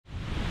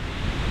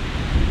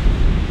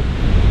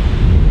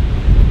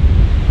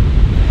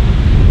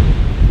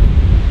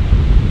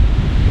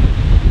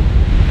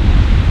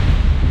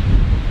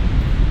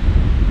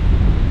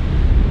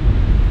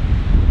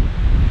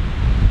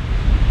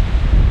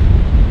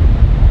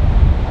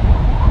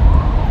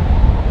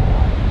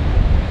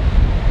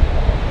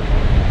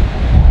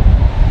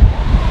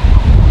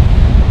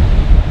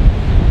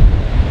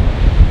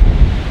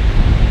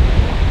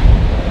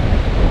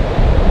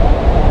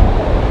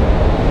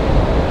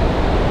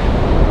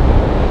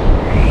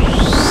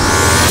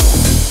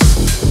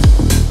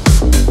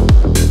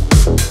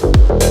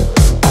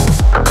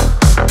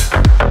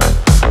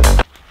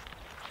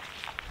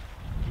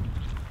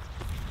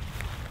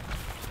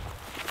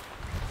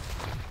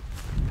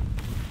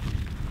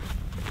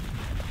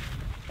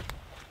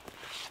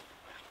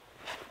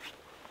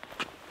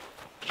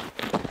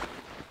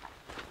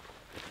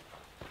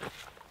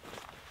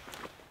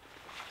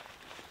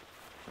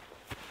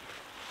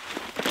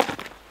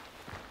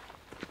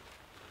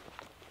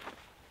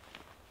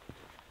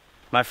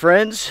My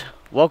friends,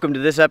 welcome to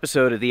this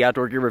episode of the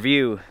Outdoor Gear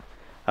Review.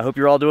 I hope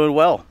you're all doing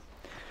well.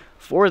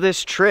 For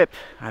this trip,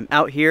 I'm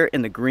out here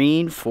in the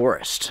green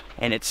forest,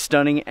 and it's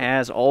stunning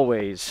as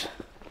always.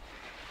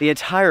 The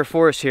entire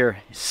forest here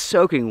is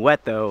soaking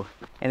wet though,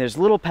 and there's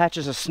little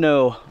patches of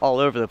snow all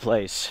over the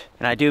place.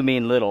 And I do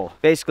mean little.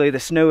 Basically, the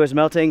snow is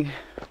melting,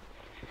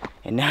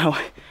 and now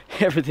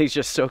everything's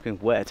just soaking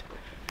wet.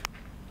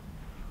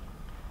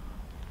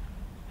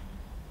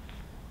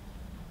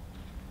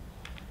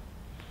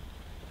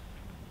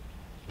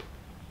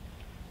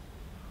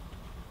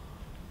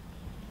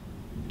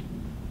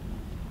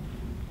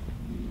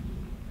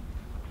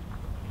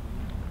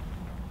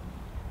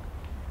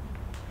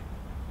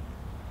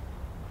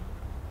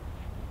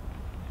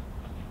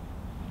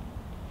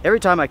 Every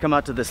time I come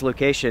out to this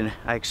location,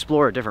 I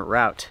explore a different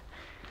route.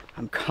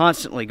 I'm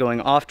constantly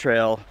going off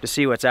trail to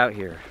see what's out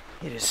here.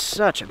 It is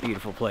such a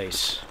beautiful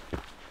place.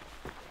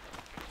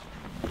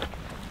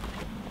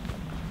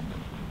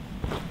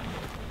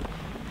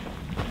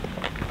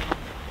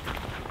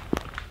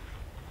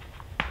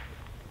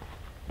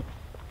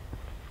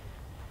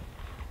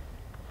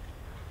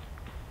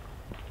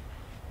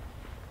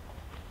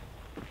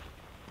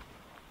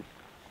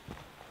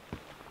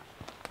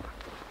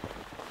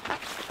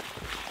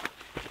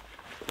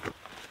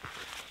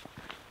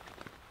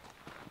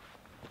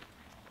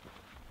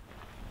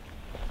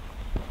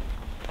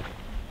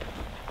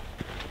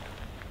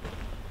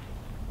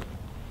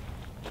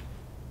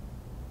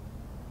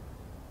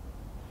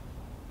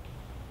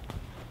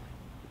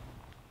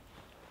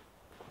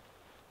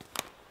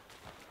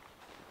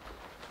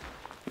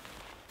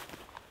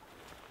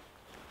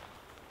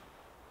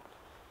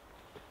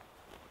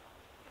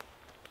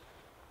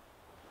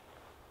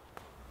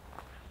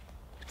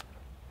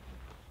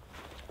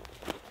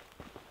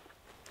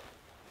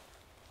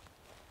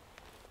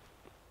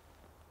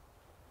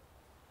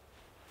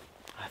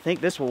 I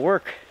think this will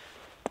work.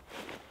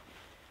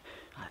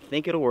 I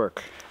think it'll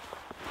work.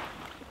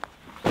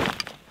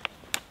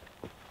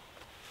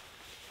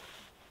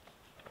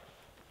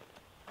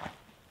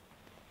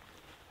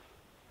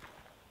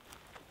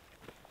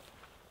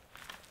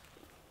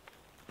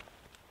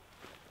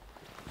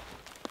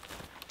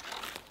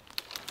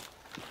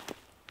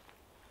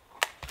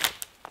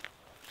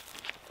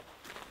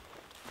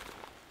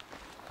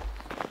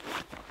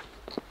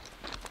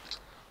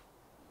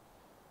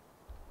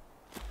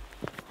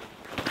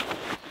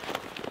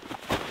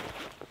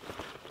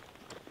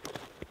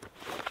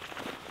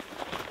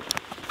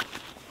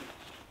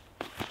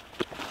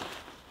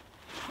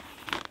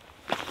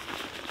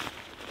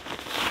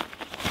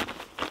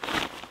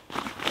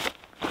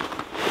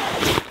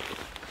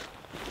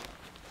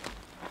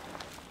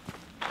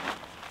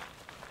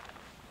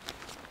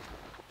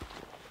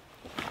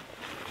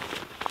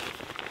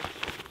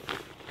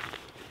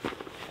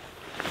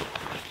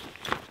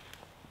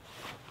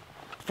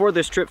 For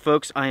this trip,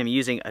 folks, I am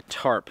using a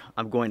tarp.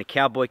 I'm going to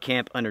cowboy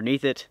camp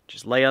underneath it,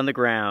 just lay on the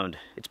ground.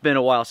 It's been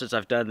a while since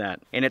I've done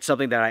that, and it's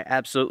something that I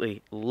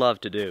absolutely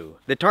love to do.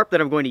 The tarp that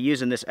I'm going to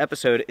use in this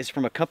episode is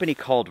from a company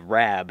called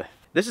Rab.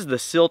 This is the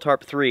Sill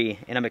Tarp 3,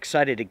 and I'm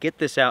excited to get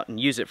this out and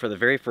use it for the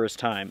very first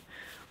time.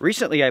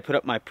 Recently, I put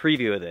up my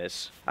preview of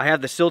this. I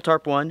have the Sill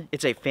Tarp 1.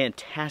 It's a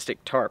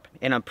fantastic tarp,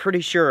 and I'm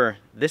pretty sure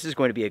this is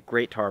going to be a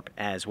great tarp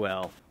as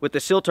well. With the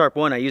Sill Tarp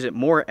 1, I use it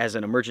more as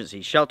an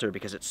emergency shelter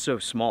because it's so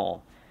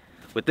small.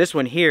 With this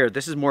one here,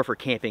 this is more for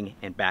camping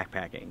and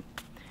backpacking.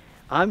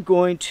 I'm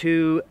going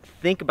to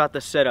think about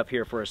the setup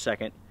here for a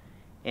second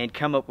and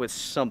come up with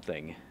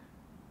something.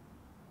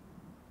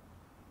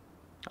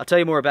 I'll tell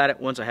you more about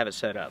it once I have it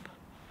set up.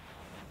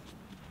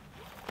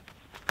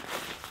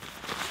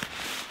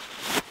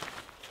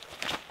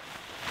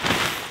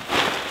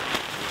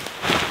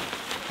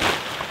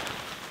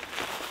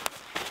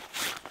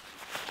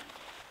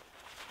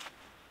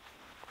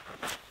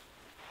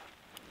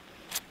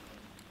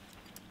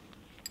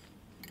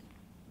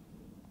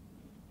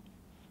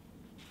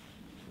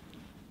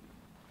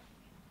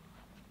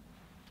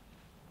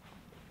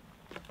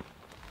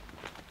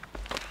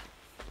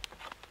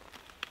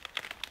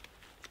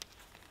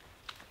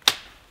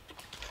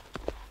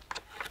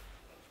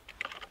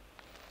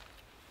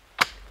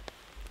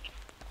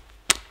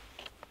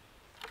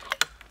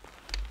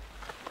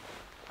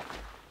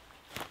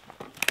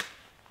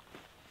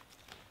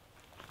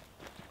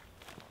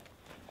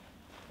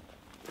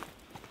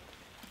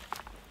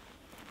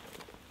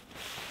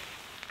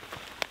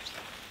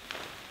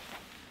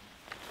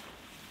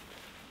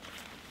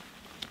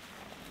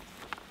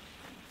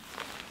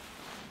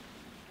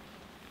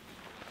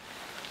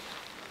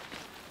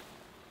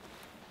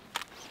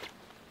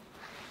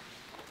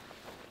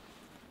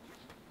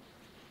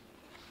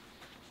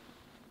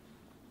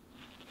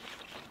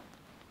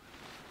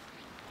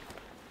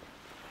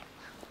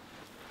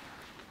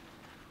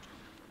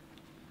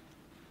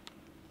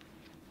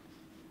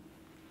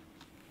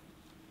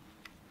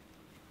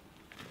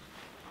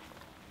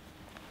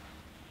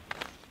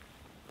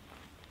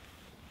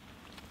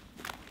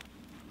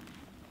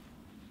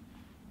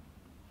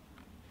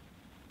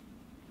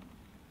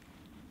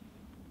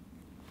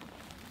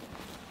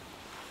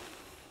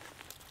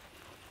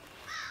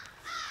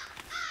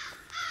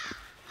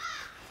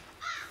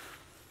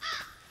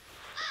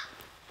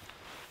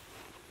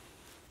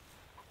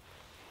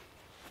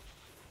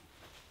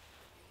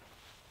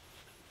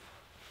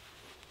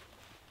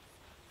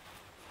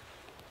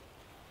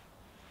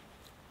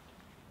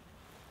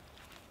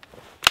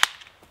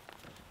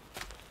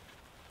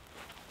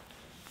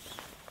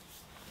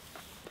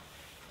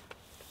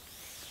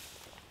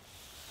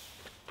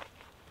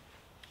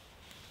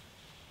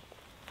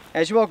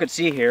 As you all can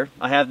see here,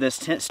 I have this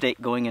tent stake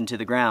going into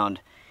the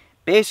ground.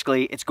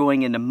 Basically, it's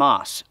going into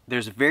moss.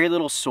 There's very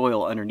little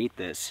soil underneath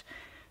this,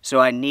 so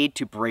I need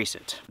to brace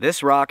it.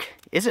 This rock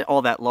isn't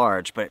all that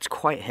large, but it's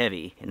quite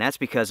heavy, and that's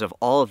because of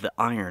all of the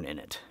iron in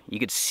it. You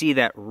can see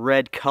that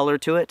red color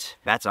to it.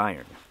 That's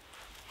iron.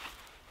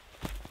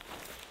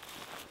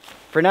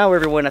 For now,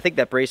 everyone, I think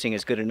that bracing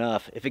is good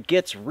enough. If it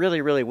gets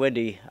really, really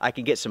windy, I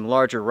can get some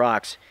larger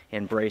rocks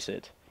and brace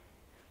it.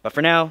 But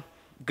for now,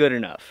 good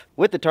enough.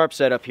 With the tarp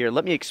set up here,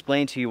 let me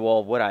explain to you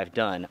all what I've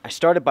done. I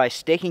started by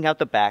staking out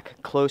the back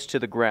close to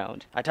the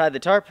ground. I tied the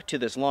tarp to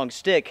this long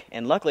stick,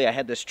 and luckily I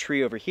had this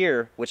tree over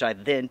here, which I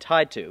then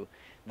tied to.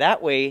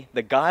 That way,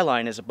 the guy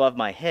line is above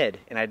my head,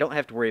 and I don't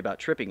have to worry about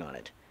tripping on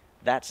it.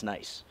 That's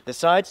nice. The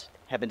sides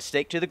have been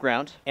staked to the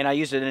ground, and I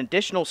used an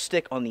additional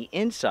stick on the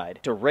inside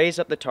to raise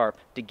up the tarp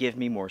to give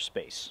me more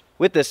space.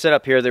 With this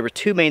setup here, there were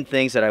two main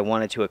things that I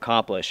wanted to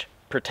accomplish: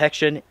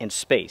 protection and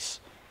space.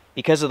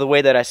 Because of the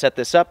way that I set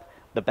this up,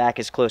 the back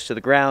is close to the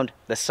ground,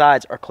 the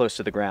sides are close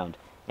to the ground,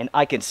 and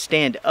I can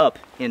stand up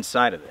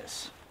inside of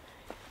this.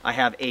 I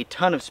have a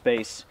ton of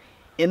space.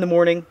 In the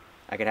morning,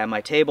 I can have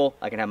my table,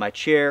 I can have my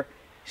chair,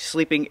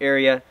 sleeping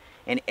area,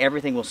 and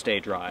everything will stay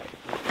dry.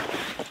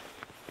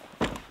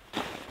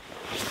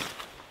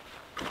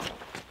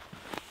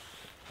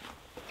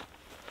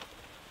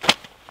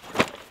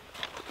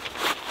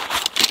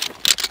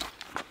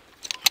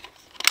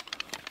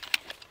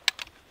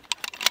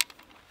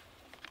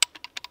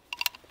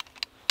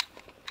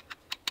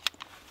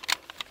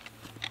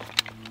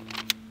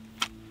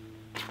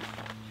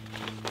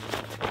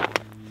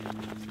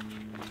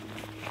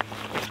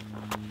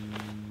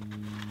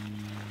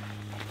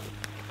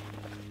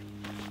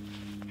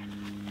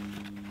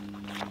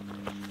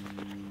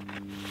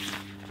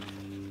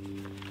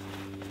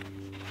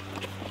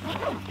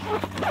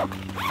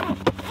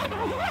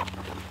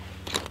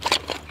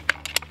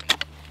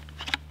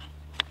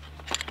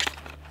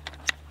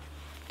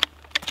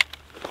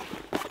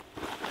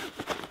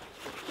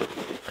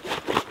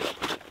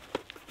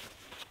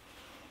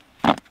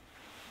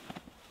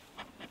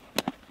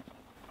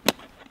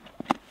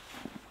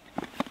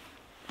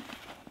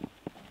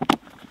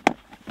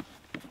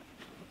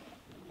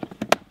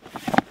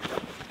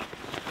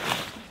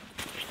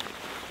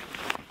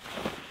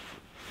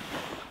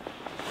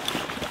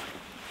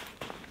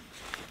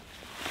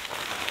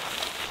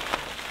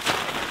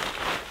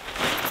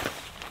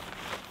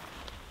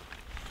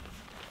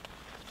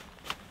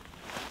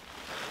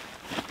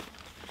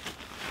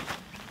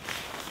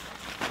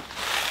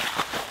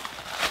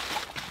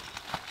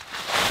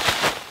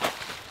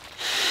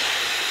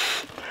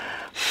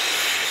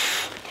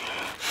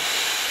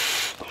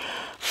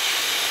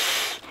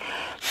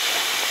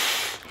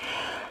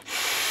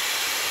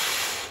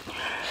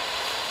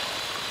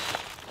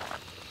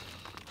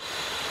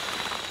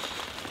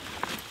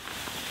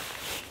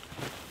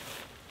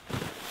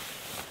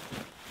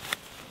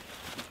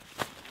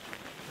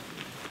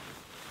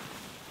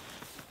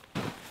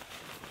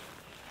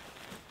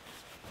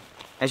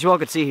 As you all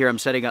can see here, I'm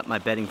setting up my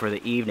bedding for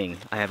the evening.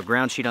 I have a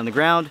ground sheet on the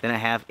ground, then I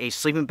have a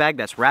sleeping bag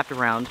that's wrapped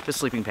around the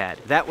sleeping pad.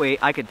 That way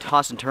I can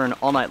toss and turn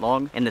all night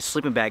long and the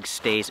sleeping bag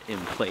stays in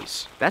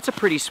place. That's a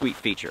pretty sweet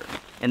feature.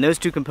 And those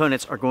two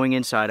components are going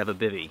inside of a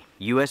Bivy,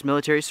 US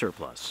military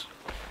surplus.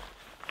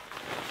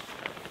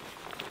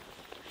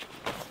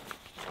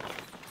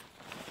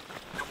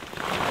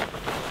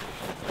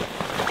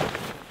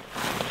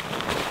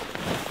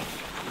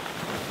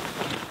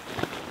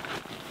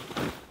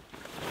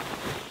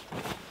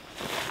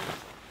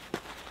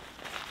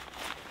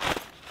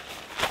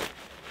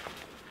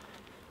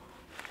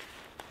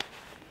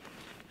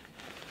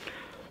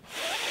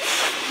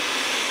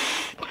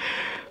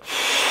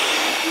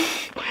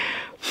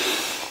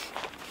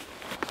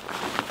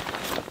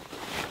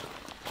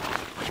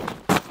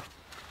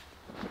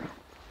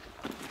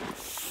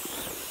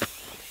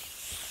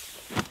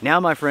 Now,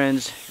 my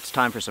friends, it's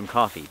time for some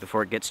coffee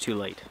before it gets too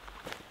late.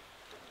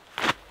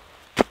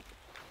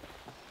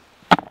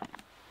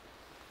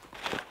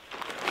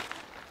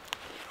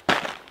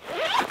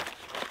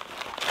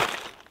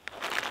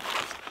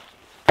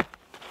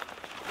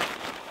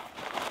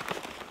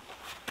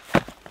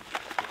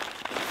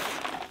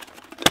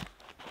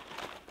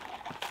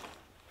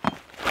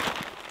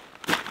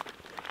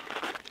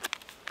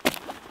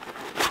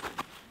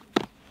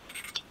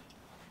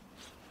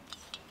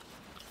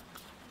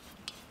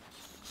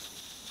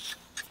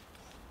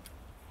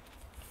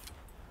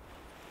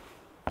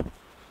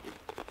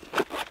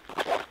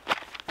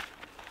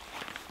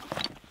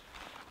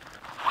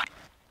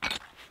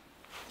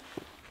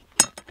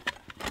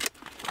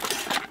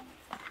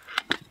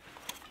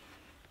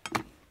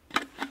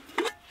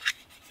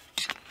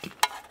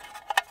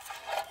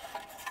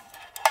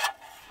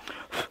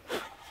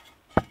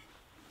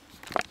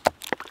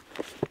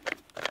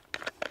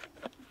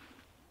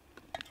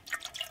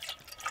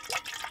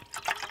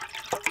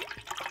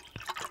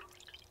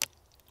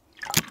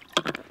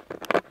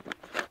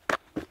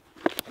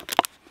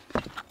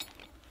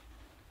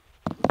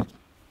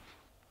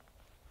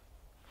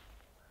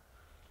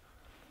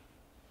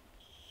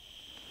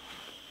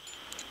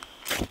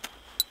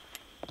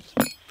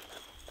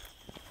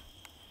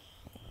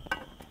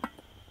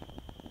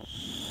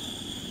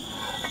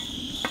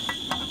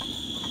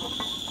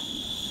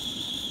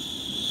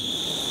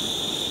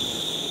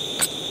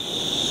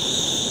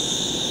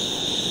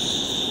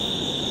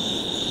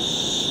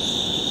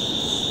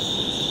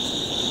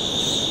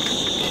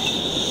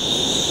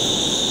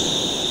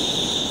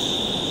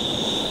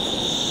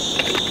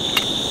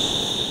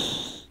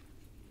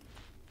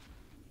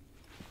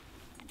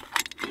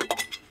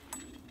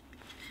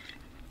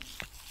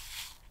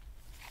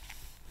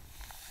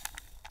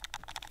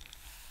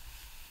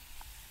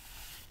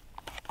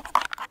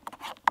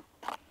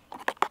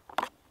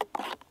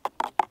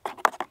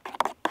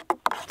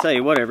 Tell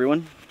you what,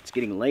 everyone, it's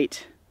getting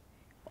late.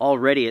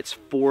 Already it's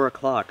 4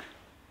 o'clock.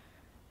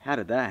 How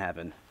did that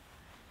happen?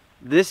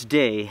 This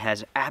day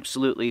has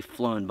absolutely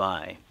flown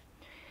by.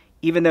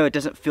 Even though it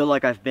doesn't feel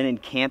like I've been in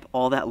camp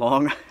all that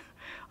long,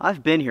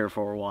 I've been here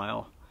for a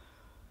while.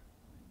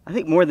 I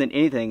think more than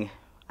anything,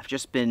 I've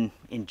just been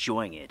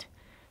enjoying it.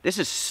 This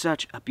is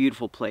such a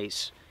beautiful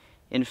place.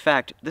 In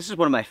fact, this is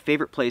one of my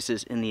favorite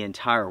places in the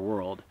entire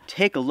world.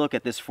 Take a look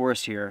at this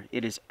forest here.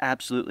 It is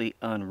absolutely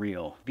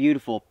unreal.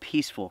 Beautiful,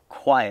 peaceful,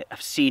 quiet.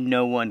 I've seen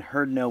no one,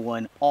 heard no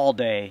one all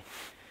day.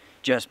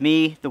 Just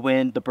me, the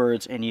wind, the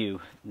birds, and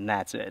you, and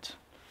that's it.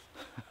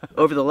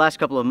 Over the last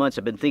couple of months,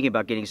 I've been thinking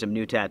about getting some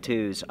new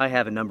tattoos. I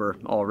have a number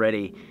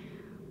already,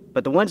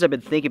 but the ones I've been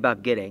thinking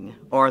about getting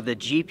are the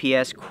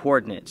GPS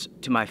coordinates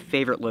to my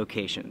favorite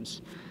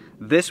locations.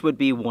 This would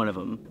be one of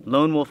them.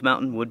 Lone Wolf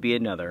Mountain would be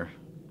another.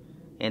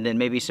 And then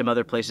maybe some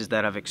other places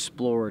that I've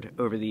explored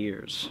over the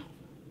years.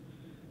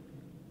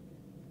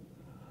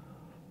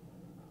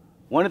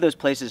 One of those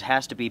places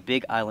has to be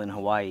Big Island,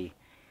 Hawaii.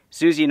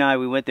 Susie and I,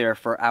 we went there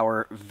for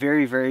our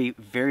very, very,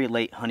 very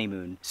late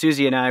honeymoon.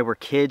 Susie and I were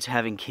kids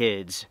having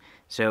kids.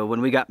 So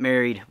when we got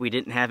married, we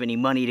didn't have any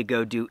money to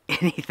go do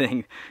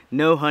anything.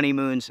 No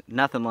honeymoons,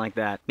 nothing like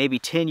that. Maybe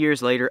 10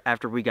 years later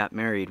after we got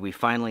married, we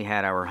finally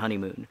had our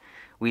honeymoon.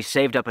 We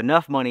saved up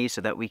enough money so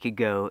that we could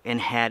go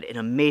and had an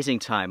amazing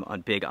time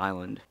on Big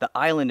Island. The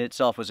island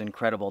itself was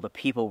incredible. The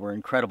people were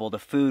incredible. The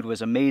food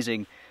was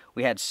amazing.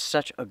 We had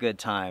such a good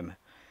time.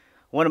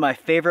 One of my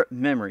favorite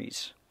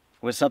memories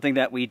was something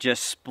that we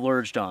just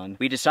splurged on.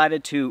 We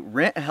decided to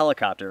rent a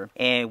helicopter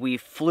and we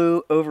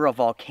flew over a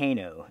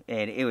volcano,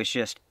 and it was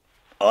just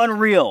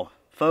unreal.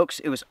 Folks,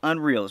 it was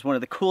unreal. It was one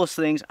of the coolest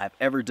things I've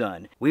ever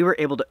done. We were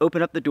able to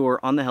open up the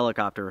door on the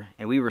helicopter,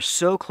 and we were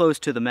so close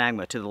to the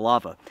magma, to the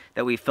lava,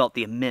 that we felt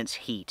the immense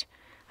heat.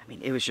 I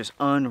mean, it was just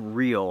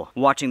unreal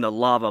watching the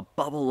lava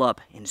bubble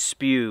up and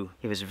spew.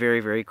 It was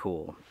very, very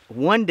cool.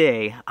 One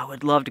day, I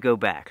would love to go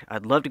back.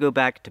 I'd love to go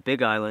back to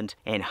Big Island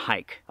and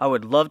hike. I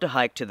would love to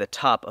hike to the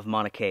top of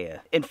Mauna Kea.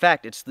 In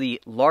fact, it's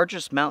the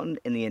largest mountain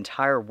in the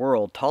entire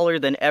world, taller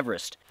than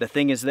Everest. The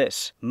thing is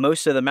this,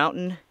 most of the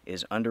mountain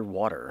is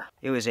underwater.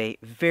 It was a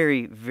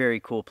very, very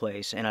cool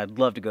place, and I'd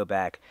love to go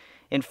back.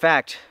 In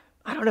fact,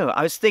 I don't know,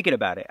 I was thinking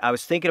about it. I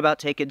was thinking about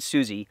taking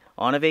Susie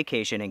on a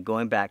vacation and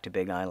going back to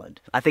Big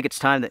Island. I think it's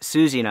time that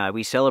Susie and I,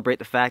 we celebrate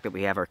the fact that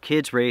we have our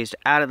kids raised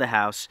out of the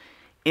house,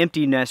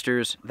 empty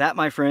nesters. That,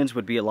 my friends,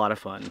 would be a lot of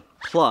fun.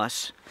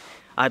 Plus,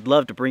 I'd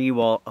love to bring you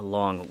all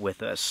along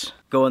with us.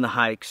 Go on the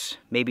hikes,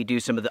 maybe do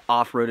some of the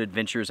off-road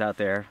adventures out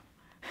there.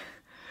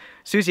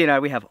 Susie and I,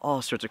 we have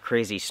all sorts of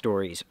crazy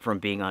stories from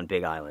being on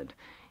Big Island.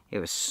 It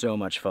was so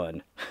much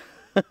fun.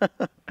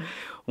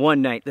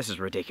 One night, this is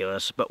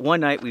ridiculous, but one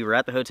night we were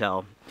at the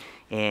hotel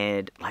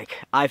and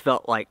I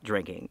felt like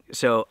drinking.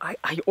 So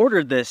I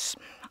ordered this,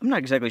 I'm not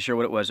exactly sure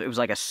what it was. It was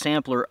like a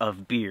sampler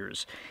of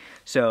beers.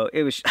 So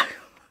it was,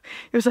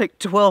 it was like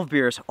 12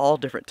 beers, all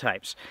different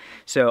types.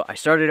 So I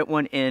started at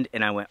one end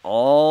and I went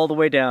all the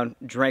way down,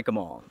 drank them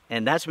all.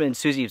 And that's when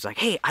Susie was like,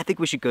 hey, I think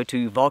we should go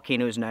to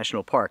Volcanoes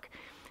National Park.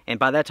 And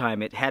by that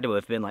time, it had to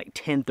have been like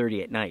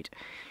 10:30 at night.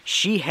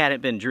 She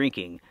hadn't been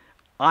drinking.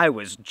 I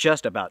was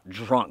just about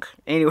drunk.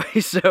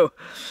 Anyway, so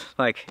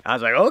I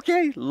was like,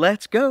 okay,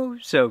 let's go.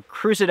 So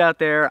cruising out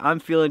there, I'm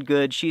feeling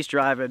good, she's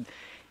driving.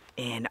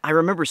 And I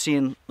remember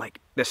seeing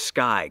the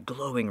sky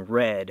glowing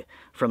red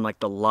from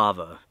the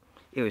lava.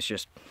 It was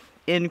just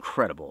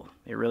incredible.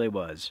 It really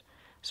was.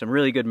 Some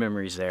really good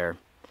memories there.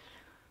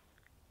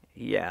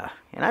 Yeah,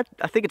 and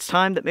I think it's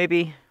time that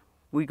maybe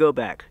we go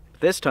back.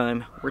 This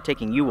time, we're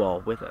taking you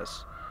all with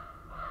us.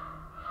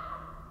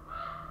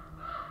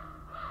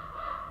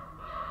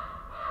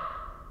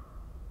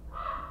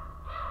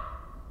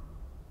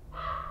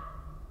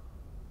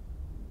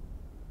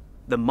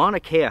 The Mauna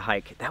Kea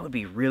hike, that would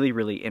be really,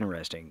 really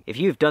interesting. If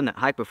you've done that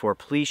hike before,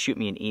 please shoot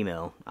me an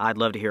email. I'd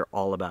love to hear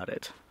all about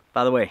it.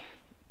 By the way,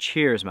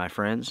 cheers, my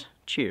friends.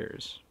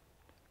 Cheers.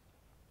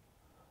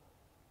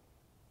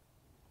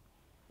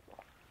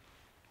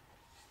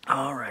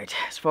 All right,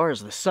 as far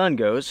as the sun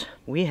goes,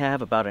 we have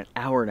about an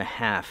hour and a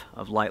half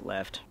of light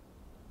left.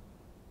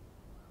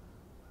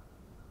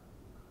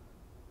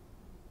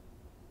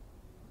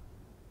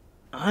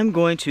 I'm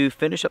going to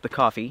finish up the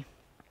coffee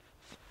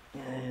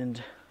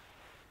and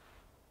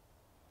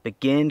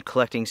begin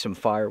collecting some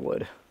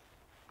firewood.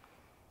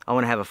 I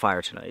want to have a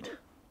fire tonight.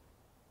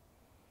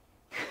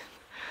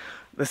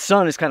 The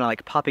sun is kind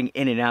of popping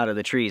in and out of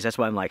the trees. That's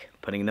why I'm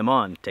putting them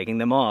on, taking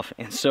them off,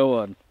 and so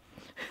on.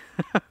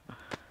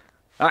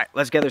 All right,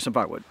 let's gather some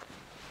firewood.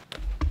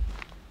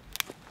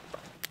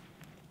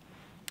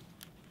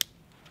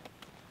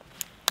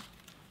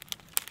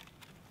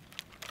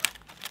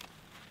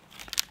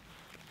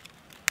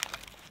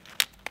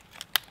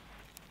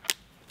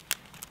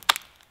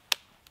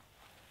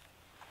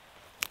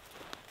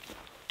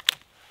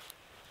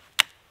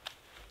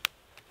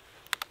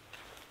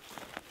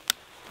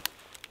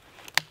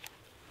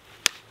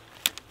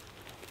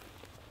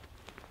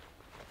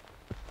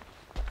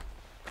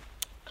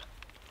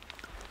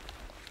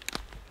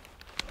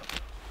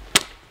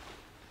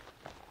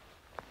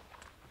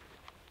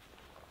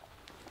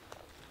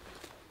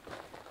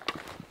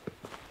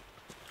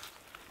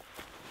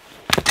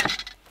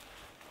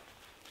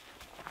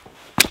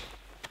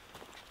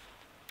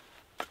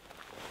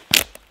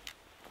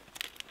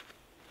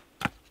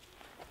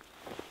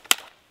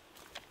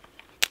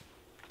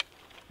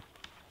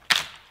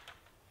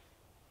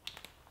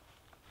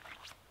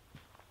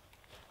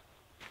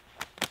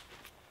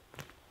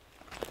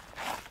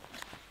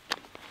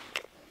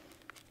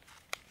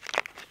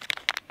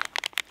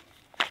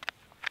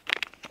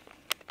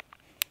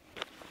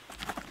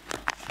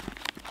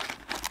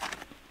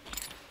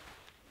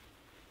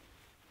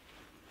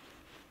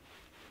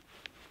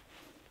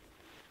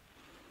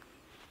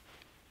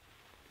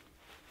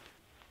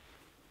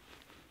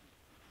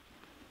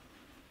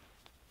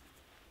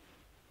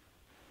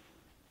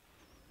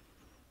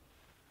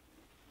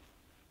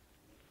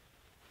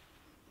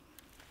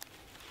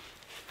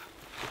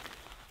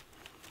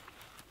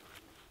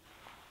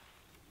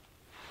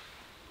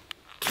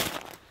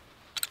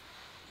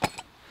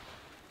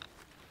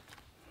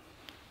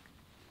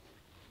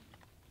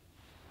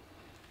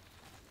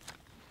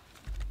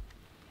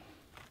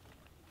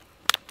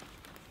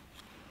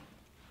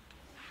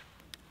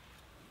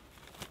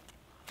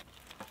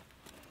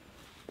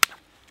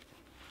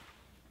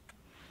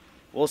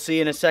 We'll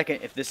see in a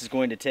second if this is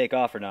going to take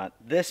off or not.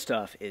 This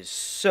stuff is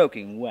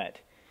soaking wet.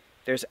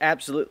 There's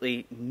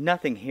absolutely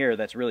nothing here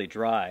that's really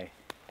dry.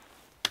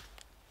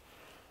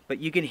 But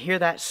you can hear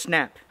that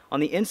snap. On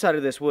the inside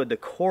of this wood, the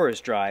core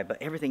is dry,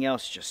 but everything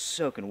else is just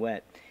soaking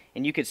wet.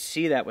 And you could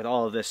see that with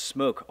all of this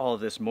smoke, all of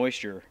this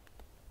moisture.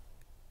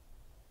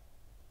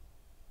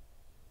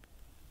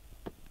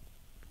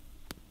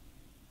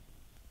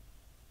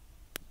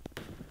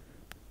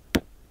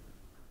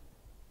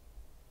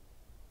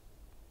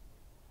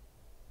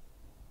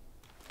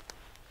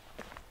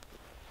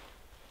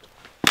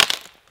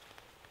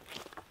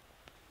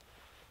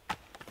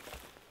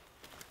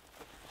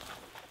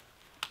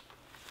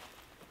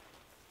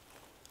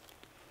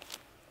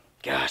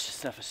 Gosh, this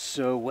stuff is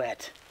so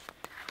wet.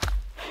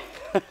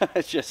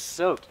 It's just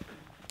soaked.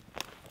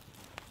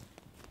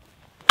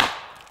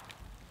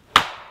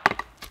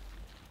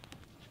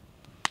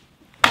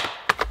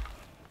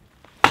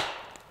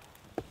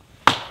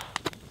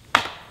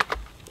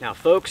 Now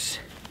folks,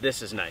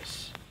 this is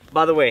nice.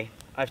 By the way,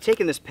 I've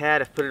taken this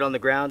pad, I've put it on the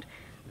ground.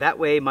 That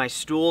way my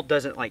stool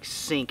doesn't like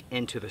sink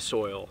into the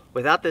soil.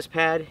 Without this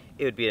pad,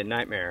 it would be a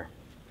nightmare.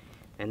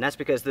 And that's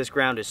because this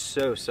ground is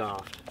so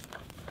soft.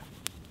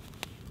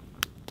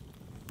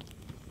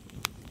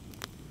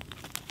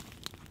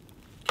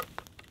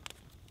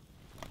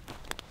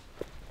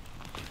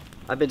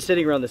 I've been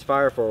sitting around this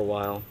fire for a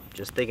while,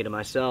 just thinking to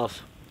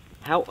myself,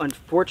 how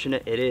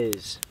unfortunate it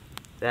is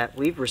that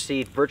we've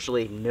received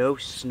virtually no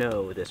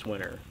snow this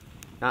winter.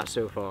 Not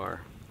so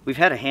far. We've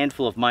had a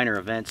handful of minor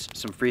events,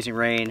 some freezing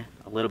rain,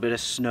 a little bit of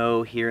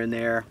snow here and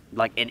there,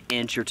 like an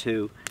inch or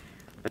two,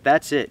 but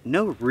that's it.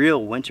 No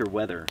real winter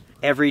weather.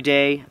 Every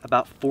day,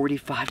 about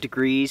 45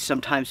 degrees,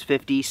 sometimes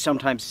 50,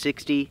 sometimes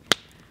 60.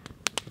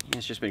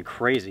 It's just been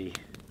crazy.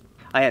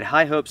 I had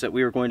high hopes that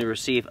we were going to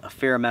receive a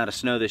fair amount of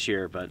snow this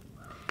year, but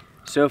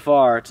so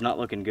far, it's not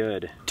looking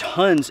good.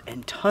 Tons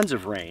and tons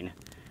of rain,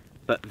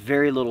 but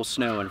very little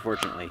snow,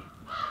 unfortunately.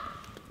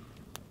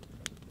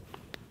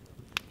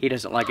 He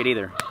doesn't like it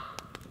either.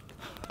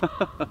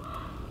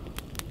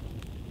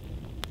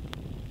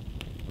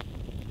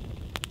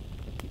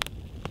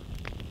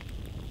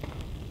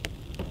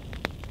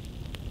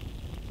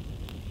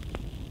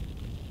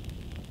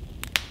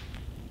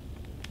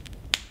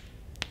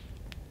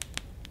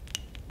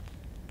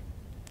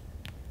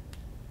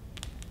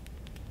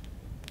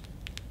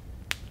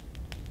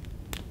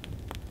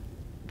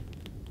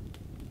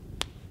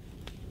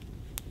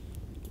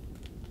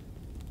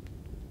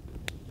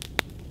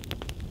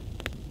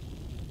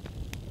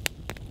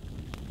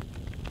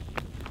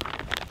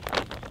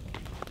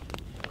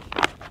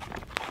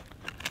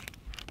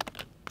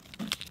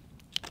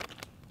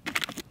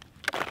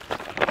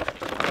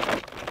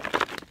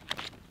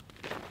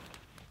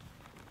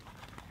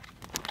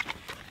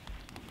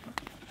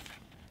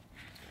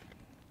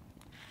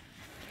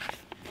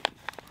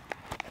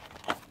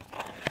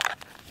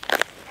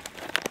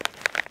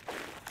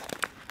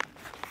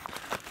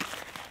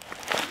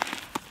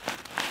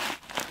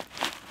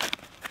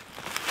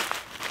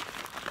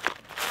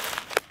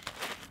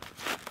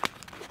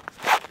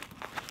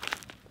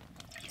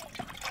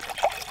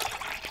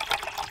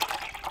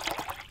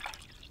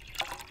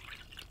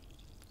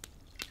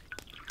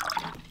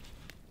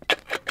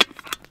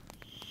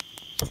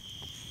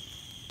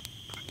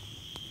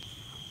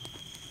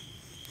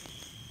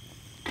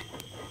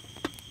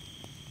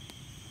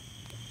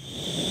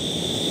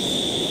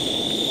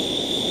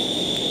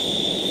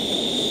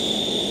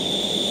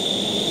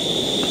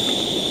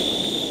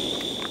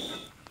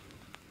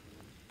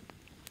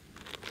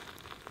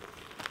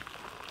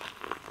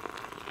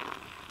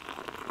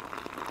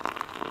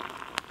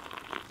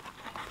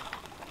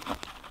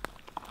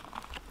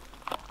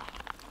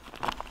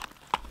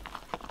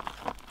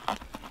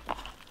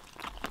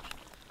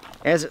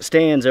 As it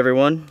stands,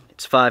 everyone,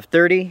 it's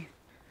 5:30.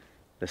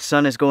 The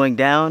sun is going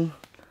down.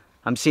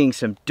 I'm seeing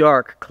some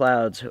dark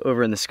clouds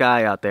over in the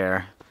sky out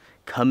there,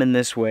 coming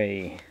this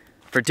way.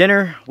 For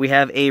dinner, we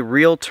have a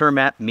real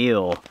Tarp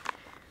meal.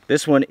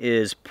 This one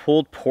is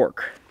pulled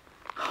pork.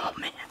 Oh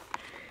man,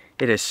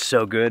 it is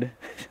so good.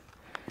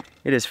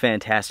 It is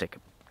fantastic.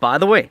 By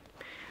the way,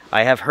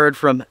 I have heard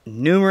from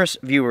numerous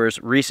viewers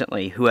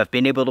recently who have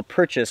been able to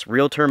purchase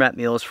real Tarp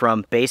meals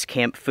from Base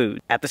Camp Food.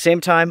 At the same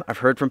time, I've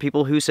heard from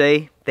people who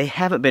say they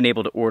haven't been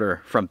able to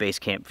order from Base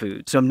Camp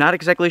Food. So I'm not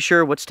exactly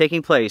sure what's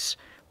taking place,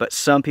 but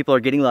some people are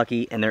getting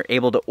lucky and they're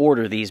able to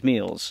order these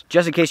meals.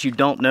 Just in case you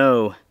don't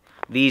know,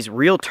 these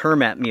real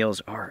Tarp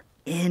meals are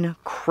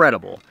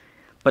incredible,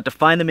 but to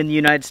find them in the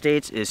United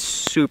States is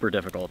super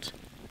difficult.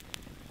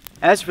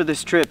 As for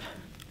this trip,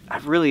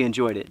 I've really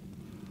enjoyed it.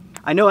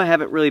 I know I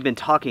haven't really been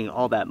talking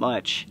all that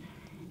much,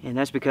 and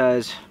that's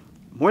because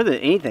more than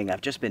anything, I've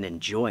just been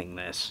enjoying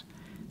this.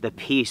 The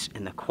peace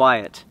and the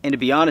quiet. And to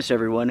be honest,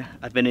 everyone,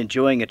 I've been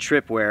enjoying a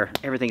trip where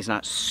everything's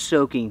not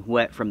soaking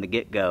wet from the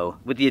get-go.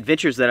 With the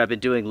adventures that I've been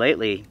doing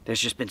lately,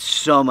 there's just been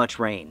so much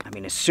rain. I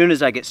mean, as soon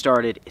as I get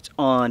started, it's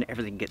on,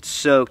 everything gets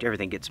soaked,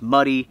 everything gets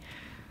muddy.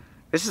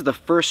 This is the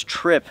first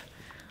trip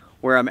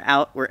where I'm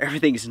out where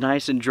everything's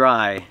nice and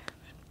dry.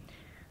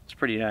 It's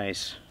pretty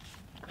nice.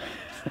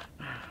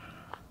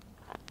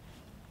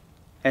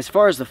 As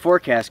far as the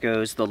forecast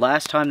goes, the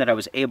last time that I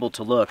was able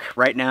to look,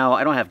 right now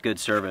I don't have good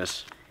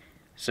service,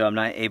 so I'm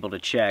not able to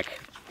check.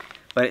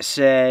 But it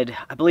said,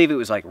 I believe it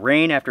was like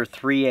rain after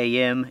 3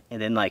 a.m.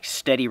 and then like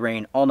steady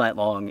rain all night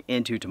long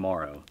into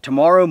tomorrow.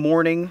 Tomorrow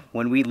morning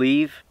when we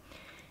leave,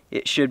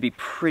 it should be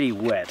pretty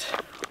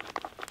wet.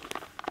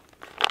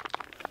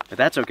 But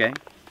that's okay.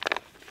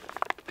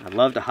 I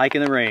love to hike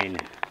in the rain.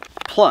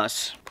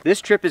 Plus, this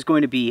trip is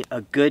going to be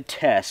a good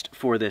test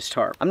for this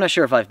tarp. I'm not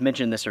sure if I've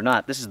mentioned this or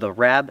not. This is the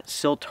Rab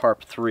Sil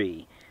Tarp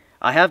 3.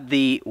 I have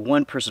the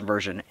one-person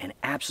version and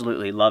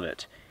absolutely love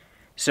it.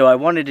 So I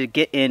wanted to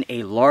get in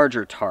a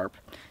larger tarp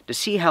to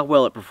see how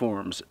well it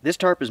performs. This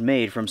tarp is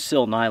made from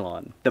Sil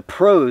nylon. The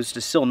pros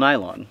to Sil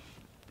nylon: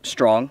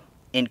 strong,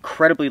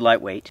 incredibly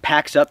lightweight,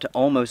 packs up to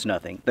almost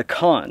nothing. The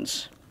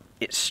cons: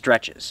 it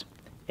stretches,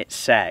 it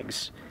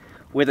sags.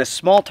 With a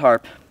small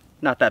tarp,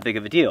 not that big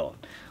of a deal.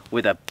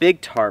 With a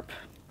big tarp,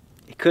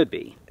 it could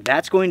be.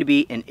 That's going to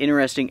be an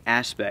interesting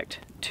aspect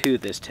to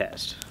this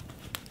test.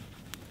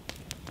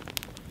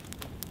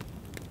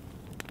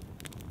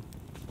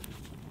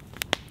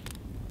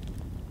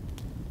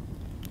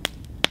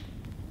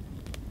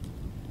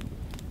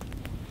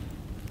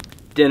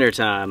 Dinner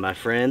time, my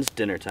friends,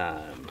 dinner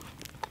time.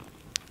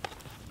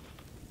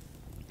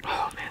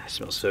 Oh man, that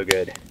smells so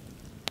good.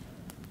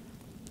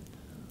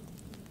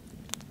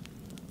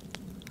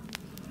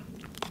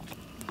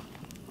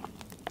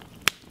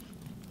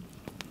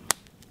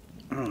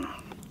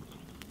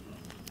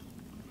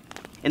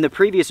 In the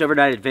previous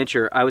overnight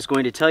adventure, I was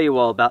going to tell you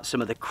all about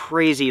some of the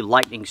crazy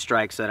lightning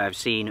strikes that I've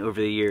seen over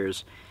the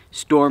years.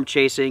 Storm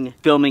chasing,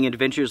 filming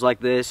adventures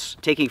like this,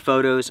 taking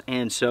photos,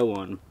 and so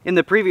on. In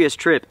the previous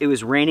trip, it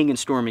was raining and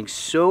storming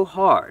so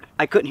hard,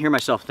 I couldn't hear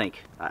myself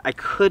think. I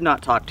could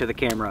not talk to the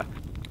camera.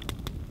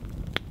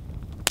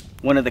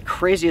 One of the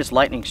craziest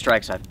lightning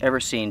strikes I've ever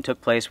seen took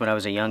place when I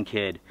was a young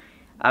kid.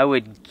 I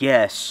would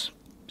guess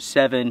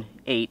 7,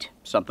 8,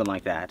 something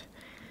like that.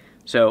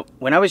 So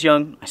when I was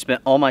young, I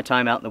spent all my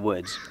time out in the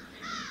woods.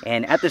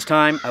 And at this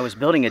time, I was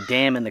building a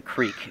dam in the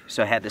creek.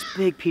 So I had this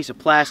big piece of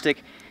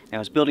plastic, and I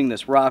was building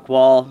this rock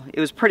wall.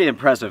 It was pretty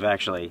impressive,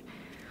 actually.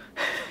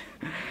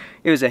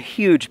 It was a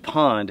huge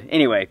pond.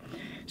 Anyway,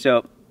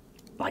 so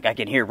like I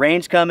can hear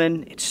rain's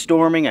coming, it's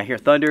storming, I hear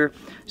thunder.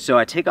 So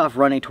I take off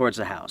running towards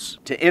the house.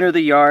 To enter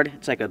the yard,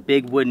 it's like a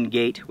big wooden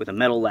gate with a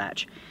metal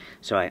latch.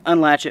 So I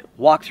unlatch it,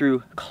 walk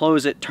through,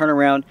 close it, turn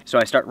around. So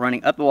I start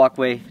running up the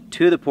walkway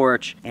to the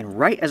porch, and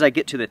right as I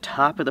get to the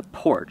top of the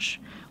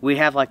porch, we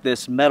have like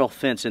this metal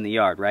fence in the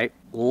yard, right?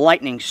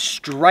 Lightning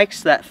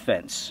strikes that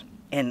fence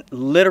and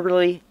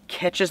literally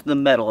catches the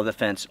metal of the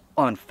fence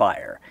on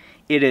fire.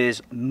 It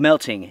is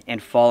melting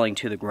and falling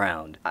to the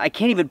ground. I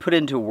can't even put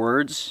into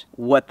words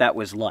what that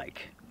was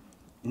like.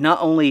 Not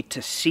only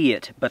to see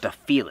it, but to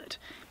feel it,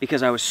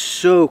 because I was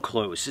so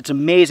close. It's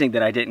amazing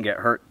that I didn't get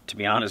hurt, to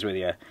be honest with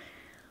you.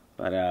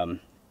 But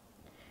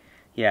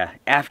yeah,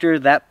 after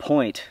that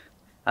point,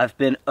 I've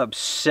been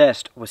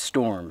obsessed with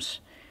storms.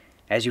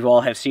 As you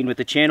all have seen with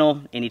the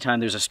channel, anytime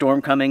there's a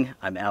storm coming,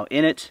 I'm out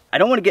in it. I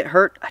don't want to get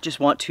hurt, I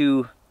just want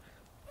to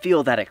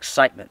feel that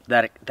excitement,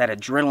 that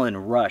adrenaline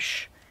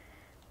rush.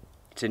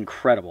 It's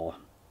incredible.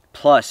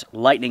 Plus,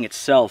 lightning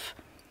itself,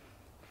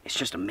 it's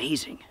just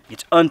amazing.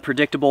 It's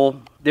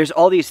unpredictable. There's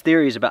all these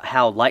theories about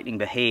how lightning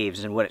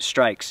behaves and what it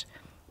strikes,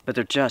 but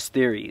they're just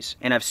theories.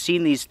 And I've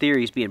seen these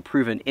theories being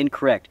proven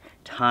incorrect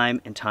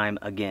time and time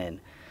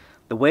again.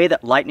 The way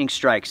that lightning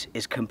strikes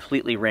is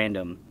completely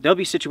random. There'll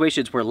be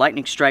situations where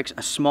lightning strikes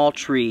a small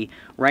tree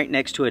right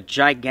next to a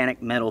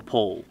gigantic metal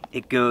pole.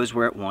 It goes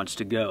where it wants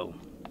to go.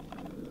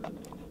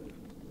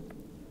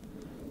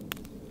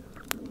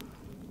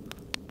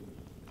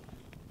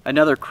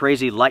 Another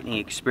crazy lightning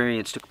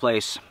experience took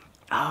place,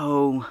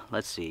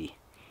 let's see,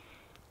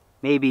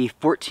 maybe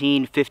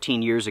 14,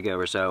 15 years ago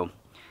or so.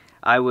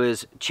 I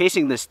was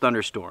chasing this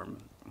thunderstorm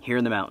here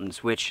in the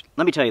mountains, which,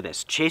 let me tell you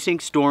this,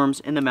 chasing storms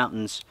in the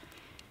mountains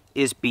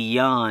is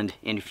beyond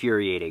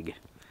infuriating.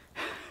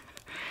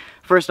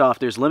 First off,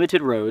 there's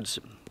limited roads,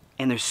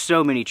 and there's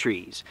so many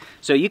trees.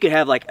 So you could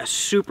have like a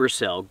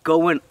supercell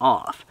going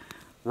off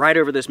right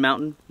over this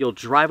mountain. You'll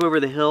drive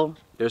over the hill,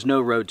 there's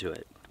no road to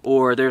it,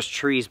 or there's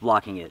trees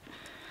blocking it.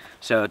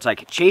 So it's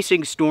like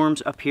chasing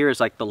storms up here is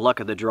like the luck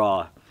of the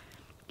draw.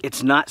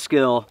 It's not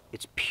skill,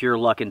 it's pure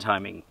luck and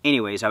timing.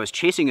 Anyways, I was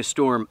chasing a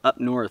storm up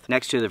north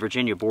next to the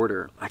Virginia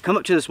border. I come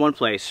up to this one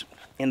place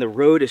and the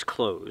road is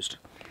closed.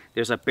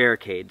 There's a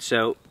barricade.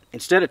 So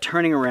instead of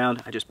turning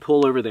around, I just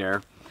pull over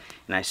there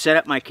and I set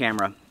up my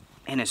camera.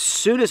 And as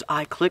soon as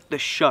I click the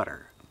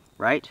shutter,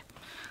 right,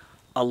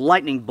 a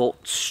lightning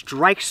bolt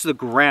strikes the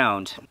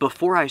ground.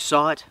 Before I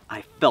saw it,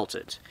 I felt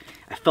it.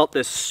 I felt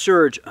this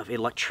surge of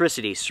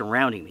electricity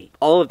surrounding me.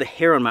 All of the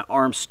hair on my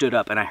arm stood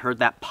up and I heard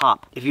that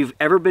pop. If you've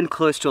ever been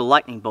close to a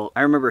lightning bolt,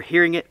 I remember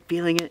hearing it,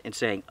 feeling it, and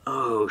saying,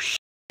 oh shit.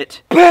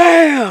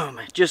 BAM!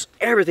 Just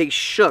everything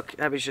shook.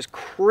 That was just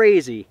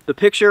crazy. The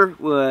picture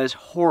was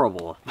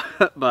horrible,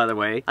 by the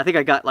way. I think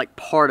I got like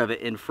part of it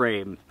in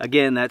frame.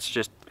 Again, that's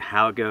just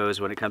how it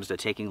goes when it comes to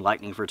taking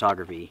lightning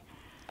photography.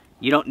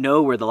 You don't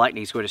know where the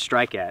lightning is going to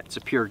strike at. It's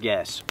a pure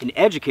guess. An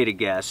educated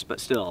guess, but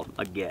still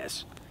a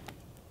guess.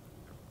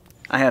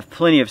 I have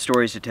plenty of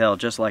stories to tell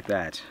just like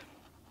that.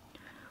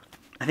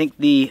 I think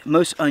the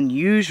most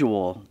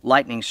unusual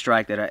lightning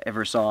strike that I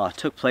ever saw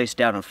took place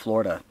down in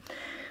Florida.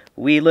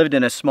 We lived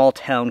in a small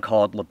town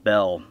called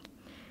LaBelle,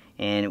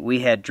 and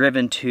we had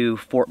driven to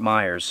Fort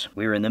Myers.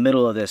 We were in the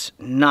middle of this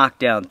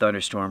knockdown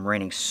thunderstorm,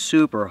 raining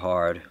super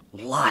hard,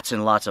 lots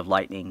and lots of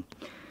lightning.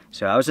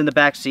 So I was in the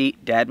back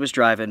seat, Dad was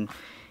driving,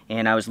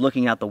 and I was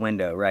looking out the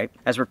window, right?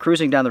 As we're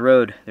cruising down the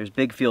road, there's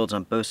big fields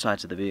on both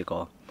sides of the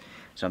vehicle.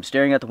 So I'm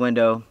staring out the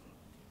window,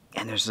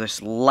 and there's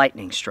this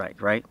lightning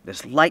strike, right?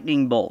 This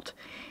lightning bolt.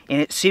 And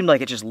it seemed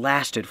like it just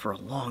lasted for a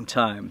long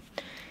time.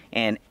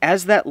 And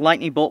as that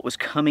lightning bolt was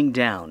coming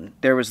down,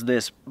 there was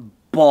this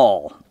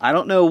ball. I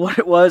don't know what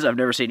it was. I've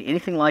never seen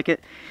anything like it.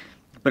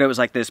 But it was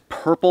like this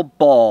purple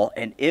ball,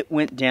 and it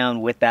went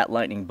down with that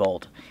lightning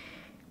bolt.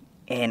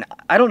 And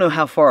I don't know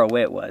how far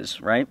away it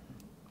was, right?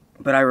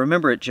 But I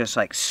remember it just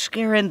like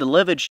scaring the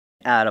living shit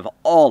out of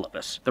all of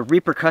us. The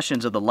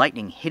repercussions of the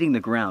lightning hitting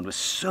the ground was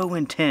so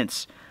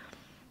intense.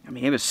 I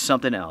mean, it was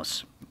something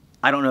else.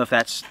 I don't know if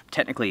that's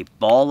technically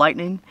ball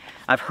lightning.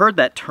 I've heard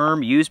that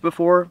term used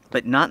before,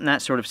 but not in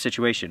that sort of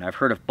situation. I've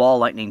heard of ball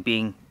lightning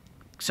being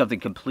something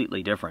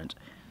completely different.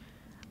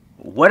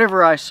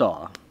 Whatever I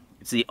saw,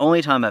 it's the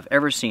only time I've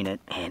ever seen it,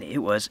 and it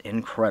was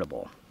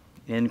incredible.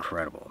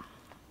 Incredible.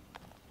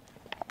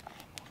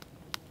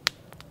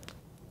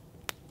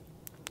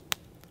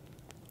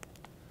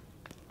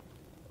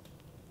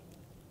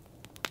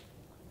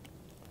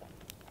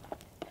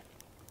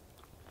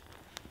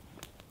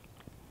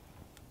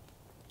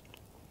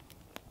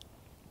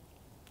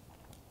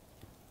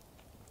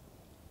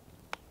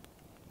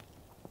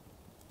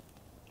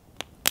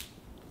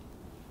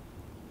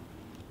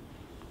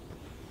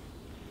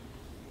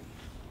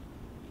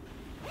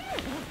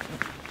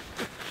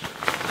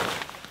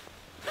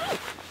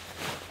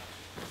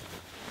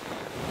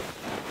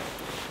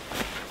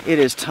 It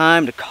is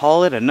time to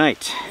call it a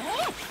night.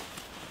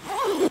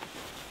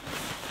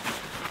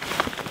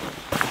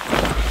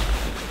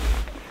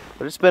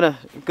 But it's been a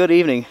good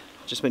evening.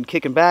 Just been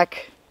kicking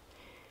back,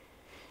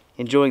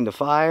 enjoying the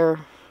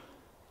fire.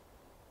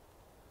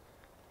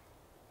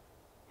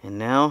 And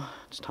now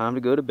it's time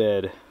to go to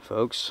bed,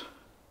 folks.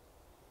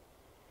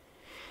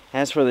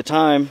 As for the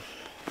time,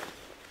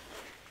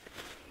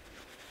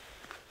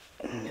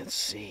 let's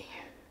see.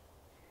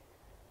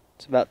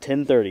 It's about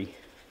 10:30.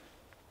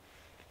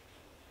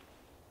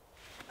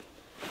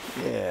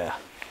 Yeah.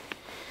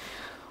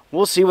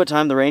 We'll see what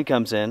time the rain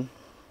comes in.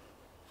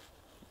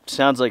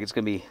 Sounds like it's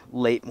going to be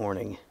late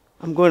morning.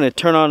 I'm going to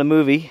turn on a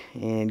movie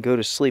and go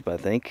to sleep, I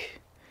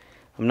think.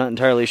 I'm not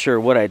entirely sure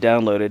what I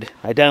downloaded.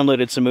 I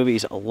downloaded some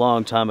movies a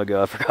long time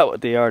ago. I forgot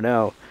what they are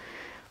now.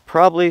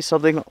 Probably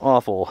something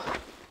awful.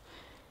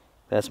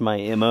 That's my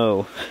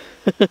MO.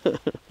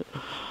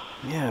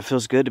 Yeah, it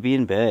feels good to be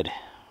in bed.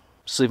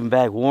 Sleeping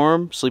bag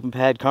warm, sleeping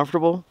pad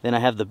comfortable. Then I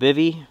have the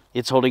Bivy.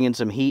 It's holding in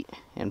some heat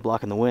and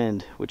blocking the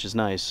wind, which is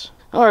nice.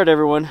 Alright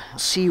everyone,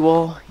 see you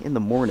all in the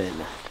morning.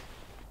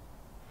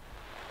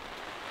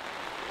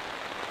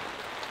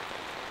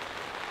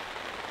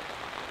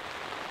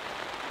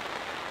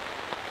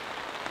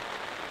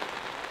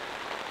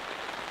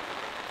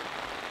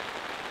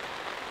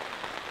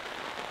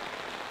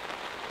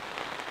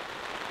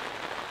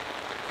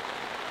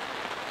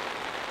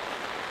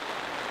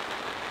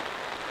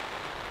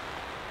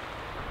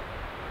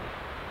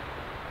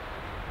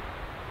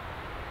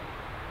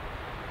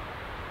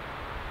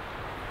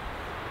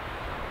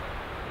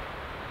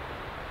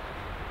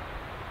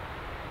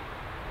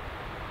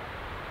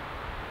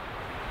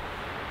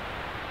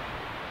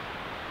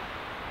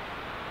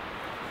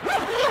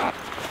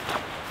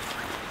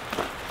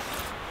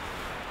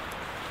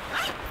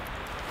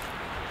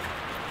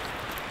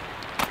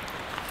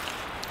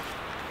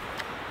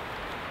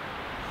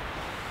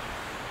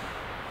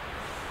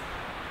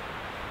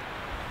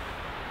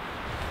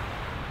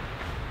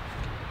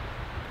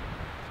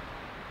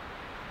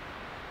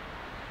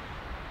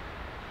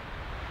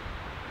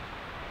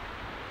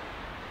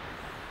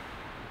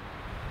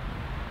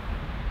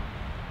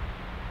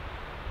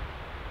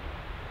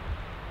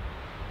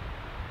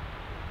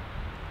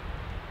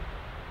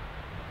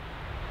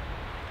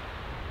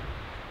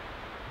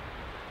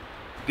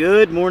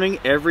 Good morning,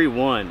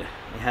 everyone.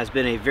 It has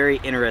been a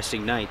very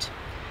interesting night.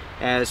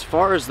 As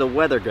far as the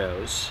weather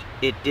goes,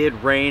 it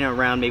did rain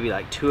around maybe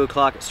like 2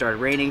 o'clock. It started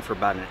raining for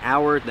about an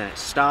hour, then it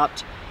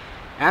stopped.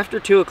 After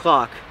 2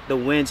 o'clock, the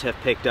winds have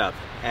picked up,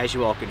 as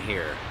you all can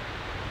hear.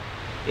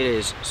 It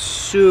is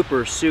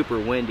super, super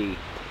windy.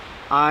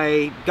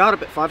 I got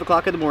up at 5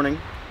 o'clock in the morning,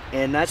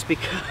 and that's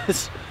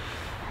because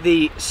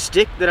the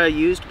stick that I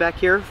used back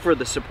here for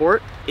the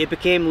support, it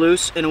became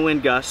loose in a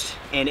wind gust,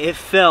 and it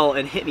fell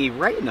and hit me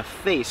right in the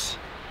face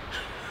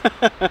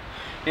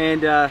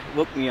and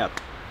woke me up.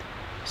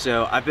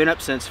 So I've been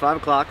up since 5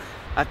 o'clock.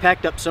 I've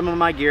packed up some of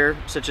my gear,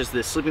 such as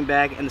the sleeping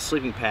bag and the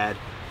sleeping pad.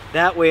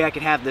 That way I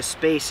can have the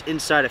space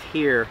inside of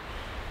here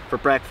for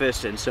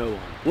breakfast and so on.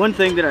 One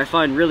thing that I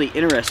find really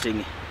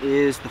interesting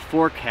is the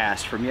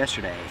forecast from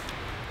yesterday.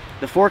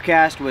 The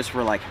forecast was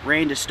for like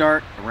rain to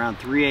start around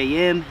 3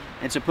 a.m.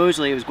 and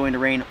supposedly it was going to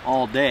rain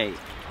all day.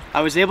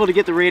 I was able to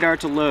get the radar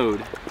to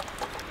load,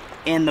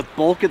 and the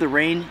bulk of the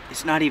rain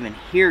is not even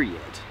here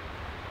yet.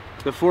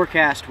 The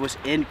forecast was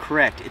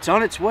incorrect. It's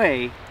on its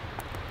way,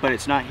 but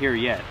it's not here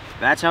yet.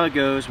 That's how it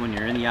goes when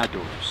you're in the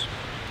outdoors.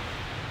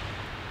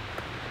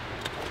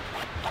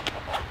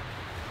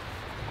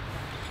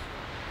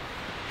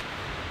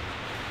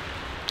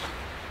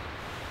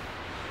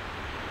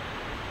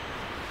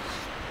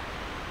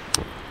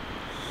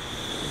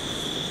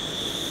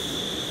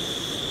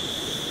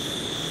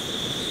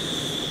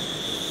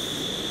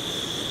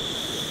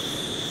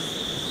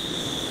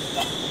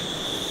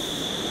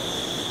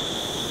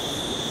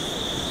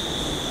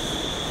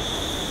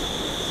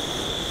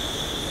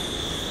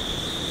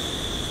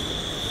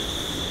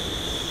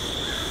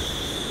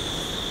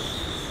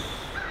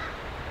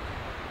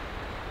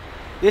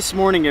 This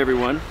morning,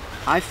 everyone,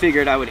 I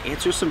figured I would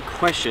answer some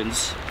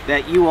questions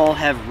that you all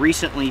have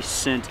recently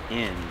sent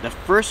in. The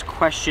first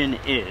question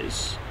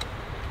is,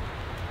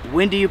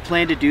 when do you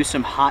plan to do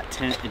some hot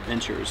tent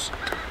adventures?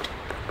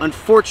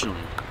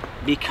 Unfortunately,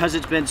 because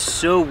it's been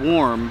so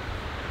warm,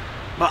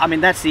 well, I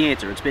mean, that's the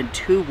answer. It's been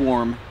too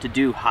warm to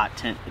do hot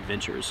tent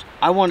adventures.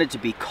 I want it to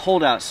be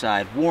cold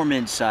outside, warm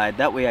inside.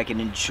 That way I can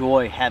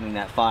enjoy having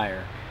that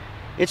fire.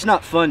 It's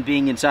not fun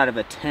being inside of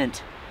a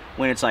tent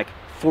when it's like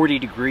 40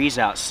 degrees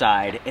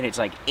outside and it's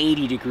like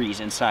 80 degrees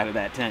inside of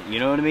that tent, you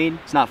know what I mean?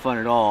 It's not fun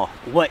at all.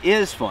 What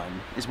is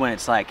fun is when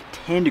it's like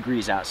 10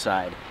 degrees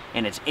outside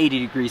and it's 80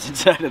 degrees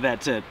inside of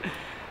that tent.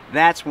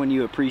 That's when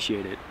you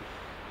appreciate it.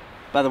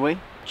 By the way,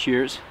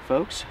 cheers,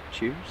 folks,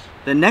 cheers.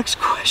 The next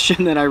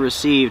question that I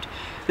received,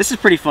 this is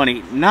pretty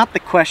funny. Not the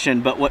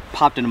question, but what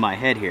popped into my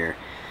head here.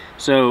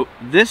 So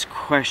this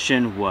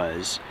question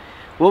was,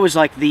 what was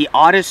like the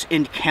oddest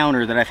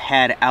encounter that I've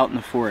had out in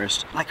the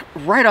forest? Like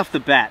right off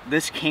the bat,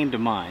 this came to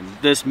mind,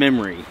 this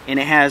memory, and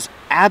it has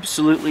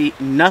absolutely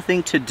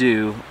nothing to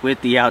do with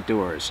the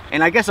outdoors.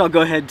 And I guess I'll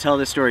go ahead and tell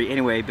this story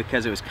anyway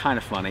because it was kind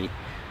of funny,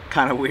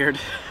 kind of weird.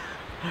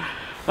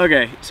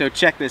 Okay, so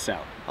check this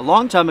out. A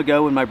long time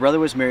ago when my brother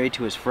was married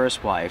to his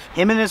first wife,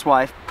 him and his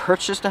wife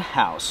purchased a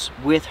house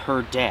with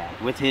her dad,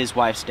 with his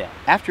wife's dad.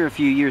 After a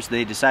few years,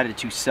 they decided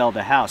to sell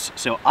the house.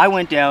 So I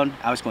went down,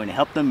 I was going to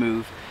help them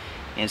move.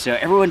 And so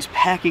everyone's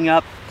packing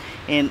up,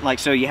 and like,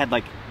 so you had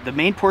like the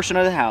main portion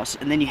of the house,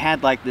 and then you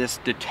had like this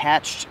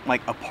detached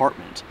like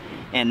apartment.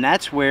 And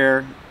that's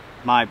where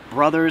my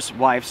brother's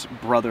wife's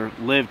brother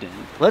lived in.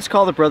 Let's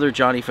call the brother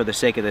Johnny for the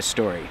sake of this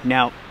story.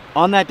 Now,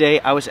 on that day,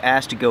 I was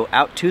asked to go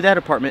out to that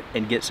apartment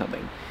and get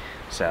something.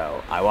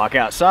 So I walk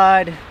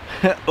outside,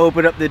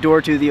 open up the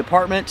door to the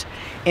apartment,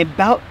 and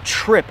about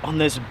trip on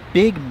this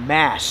big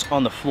mass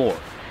on the floor.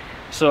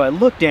 So I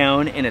look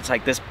down, and it's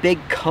like this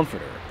big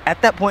comforter.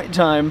 At that point in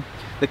time,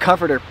 the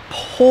comforter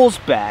pulls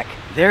back.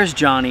 There's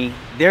Johnny,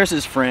 there's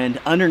his friend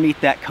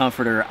underneath that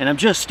comforter, and I'm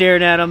just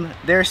staring at them.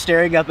 They're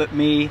staring up at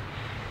me,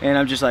 and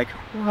I'm just like,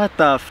 what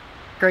the f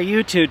are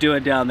you two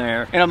doing down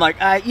there? And I'm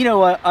like, you know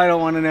what, I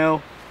don't want to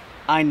know.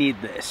 I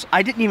need this.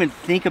 I didn't even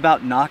think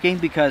about knocking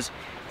because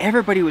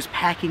everybody was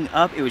packing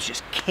up. It was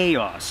just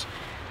chaos.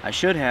 I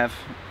should have.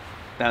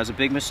 That was a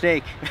big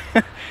mistake.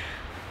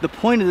 The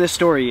point of this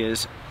story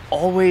is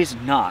always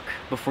knock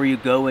before you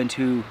go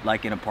into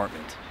like an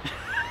apartment.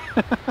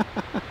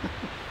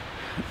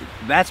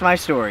 That's my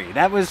story.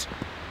 That was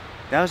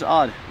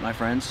odd, my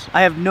friends.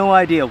 I have no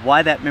idea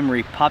why that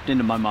memory popped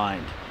into my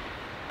mind,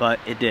 but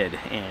it did,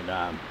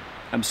 and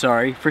I'm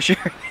sorry for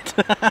sharing it.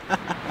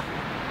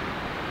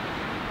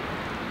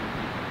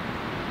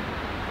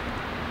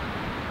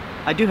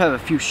 I do have a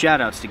few shout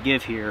outs to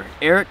give here.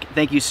 Eric,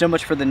 thank you so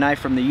much for the knife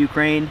from the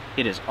Ukraine.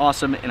 It is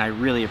awesome and I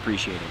really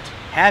appreciate it.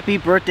 Happy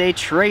birthday,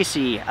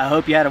 Tracy. I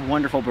hope you had a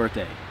wonderful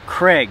birthday.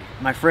 Craig,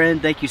 my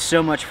friend, thank you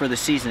so much for the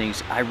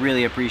seasonings. I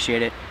really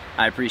appreciate it.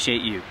 I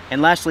appreciate you.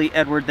 And lastly,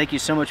 Edward, thank you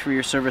so much for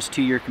your service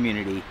to your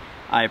community.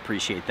 I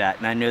appreciate that,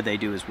 and I know they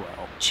do as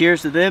well.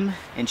 Cheers to them,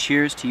 and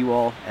cheers to you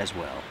all as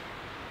well.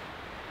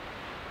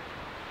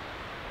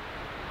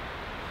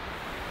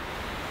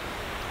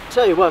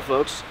 Tell you what,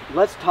 folks,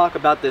 let's talk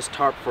about this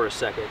tarp for a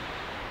second.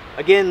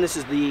 Again, this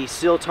is the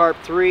Seal Tarp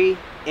 3,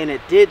 and it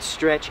did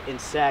stretch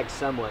and sag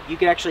somewhat. You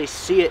can actually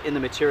see it in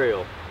the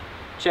material.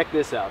 Check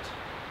this out.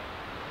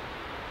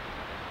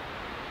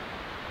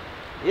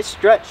 It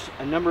stretched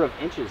a number of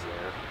inches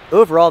there.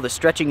 Overall, the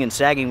stretching and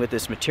sagging with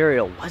this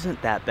material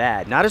wasn't that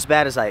bad. Not as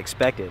bad as I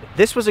expected.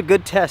 This was a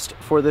good test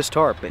for this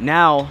tarp, but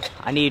now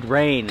I need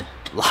rain.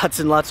 Lots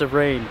and lots of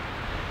rain.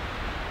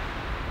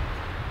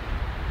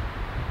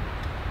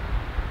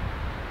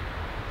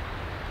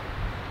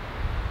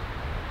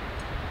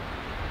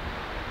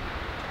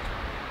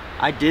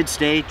 I did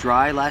stay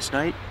dry last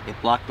night. It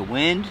blocked the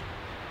wind.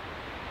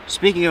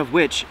 Speaking of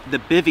which, the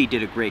Bivy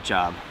did a great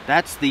job.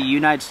 That's the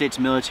United States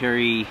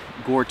military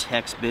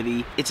Gore-Tex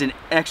Bivy. It's an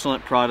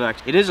excellent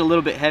product. It is a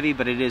little bit heavy,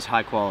 but it is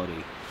high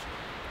quality.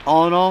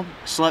 All in all,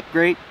 slept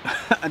great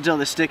until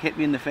the stick hit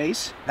me in the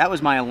face. That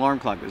was my alarm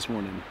clock this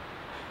morning.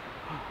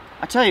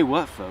 I tell you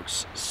what,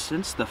 folks,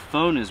 since the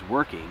phone is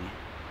working,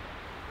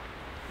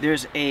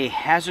 there's a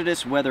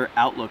hazardous weather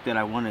outlook that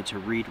I wanted to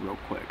read real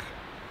quick.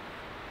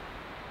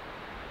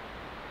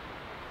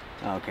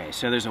 Okay,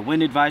 so there's a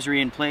wind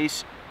advisory in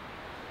place.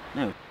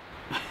 No.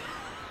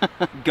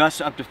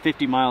 Gusts up to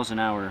 50 miles an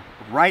hour.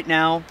 Right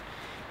now,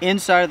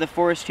 inside of the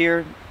forest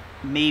here,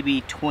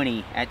 maybe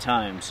 20 at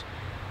times.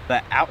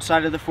 But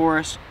outside of the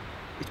forest,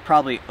 it's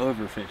probably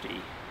over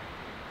 50.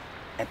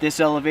 At this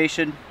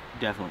elevation,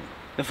 definitely.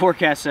 The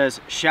forecast says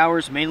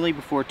showers mainly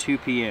before 2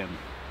 p.m.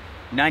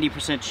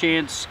 90%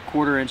 chance,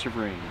 quarter inch of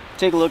rain.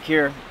 Take a look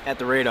here at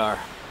the radar.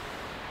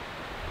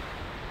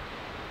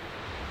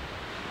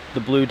 The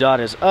blue dot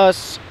is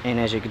us, and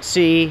as you can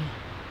see,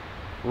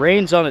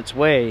 rain's on its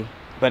way,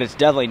 but it's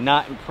definitely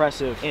not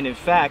impressive. And in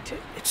fact,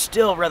 it's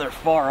still rather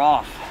far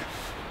off.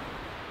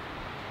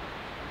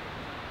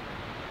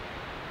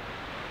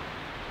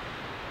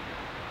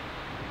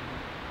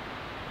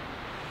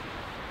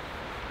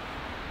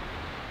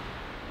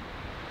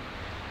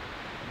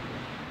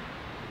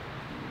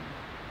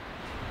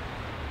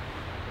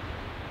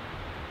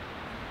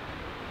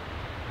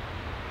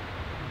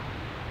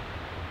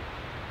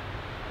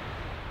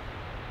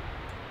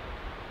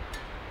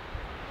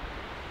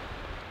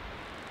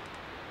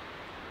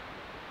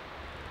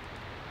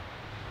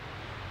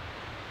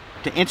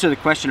 To answer the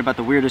question about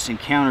the weirdest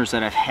encounters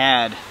that I've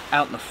had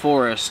out in the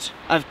forest,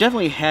 I've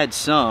definitely had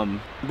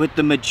some, with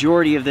the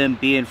majority of them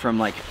being from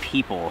like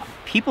people.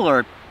 People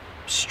are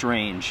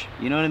strange,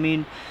 you know what I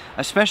mean?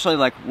 Especially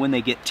like when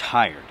they get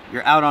tired.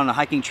 You're out on a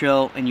hiking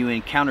trail and you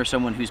encounter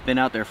someone who's been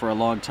out there for a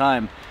long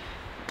time.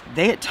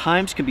 They at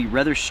times can be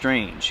rather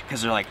strange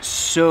because they're like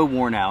so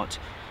worn out.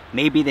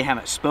 Maybe they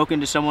haven't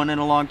spoken to someone in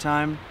a long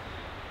time.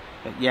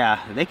 But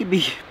yeah, they can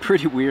be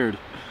pretty weird.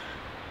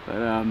 But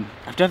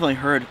I've definitely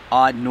heard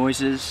odd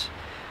noises.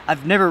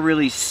 I've never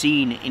really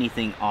seen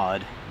anything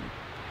odd.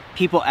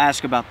 People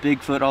ask about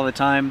Bigfoot all the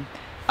time.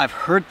 I've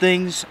heard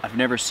things, I've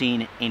never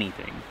seen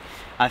anything.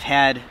 I've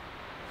had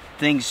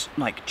things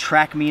like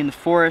track me in the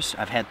forest.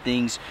 I've had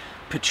things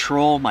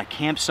patrol my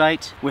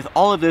campsite. With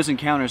all of those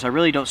encounters, I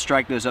really don't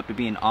strike those up to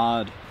being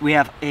odd. We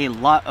have a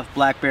lot of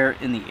black bear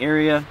in the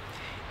area,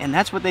 and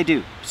that's what they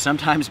do.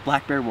 Sometimes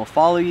black bear will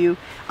follow you.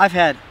 I've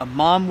had a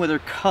mom with her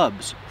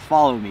cubs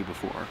follow me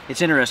before.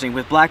 It's interesting,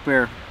 with black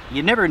bear,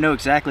 you never know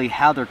exactly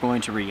how they're going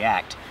to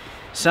react.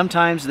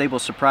 Sometimes they will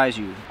surprise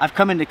you. I've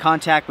come into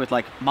contact with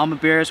like mama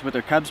bears with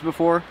their cubs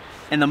before,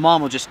 and the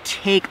mom will just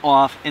take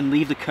off and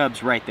leave the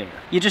cubs right there.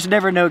 You just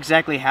never know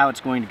exactly how it's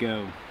going to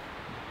go.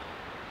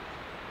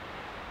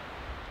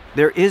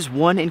 There is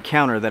one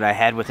encounter that I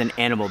had with an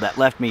animal that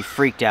left me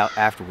freaked out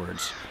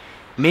afterwards.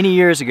 Many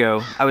years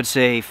ago, I would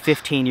say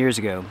 15 years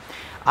ago,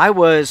 I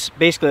was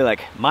basically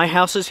like, my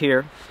house is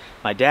here,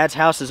 my dad's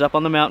house is up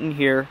on the mountain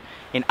here,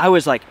 and I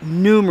was like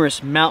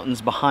numerous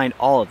mountains behind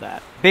all of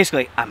that.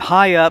 Basically, I'm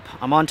high up,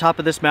 I'm on top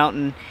of this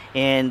mountain,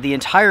 and the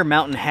entire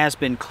mountain has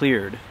been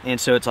cleared. And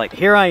so it's like,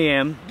 here I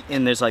am,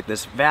 and there's like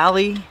this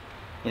valley,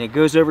 and it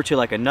goes over to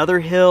like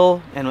another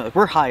hill, and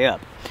we're high up.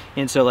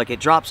 And so like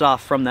it drops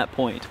off from that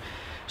point.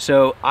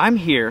 So I'm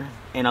here,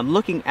 and I'm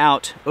looking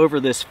out over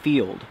this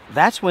field.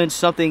 That's when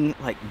something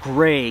like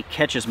gray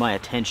catches my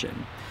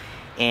attention.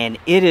 And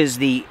it is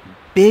the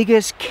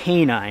biggest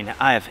canine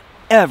I've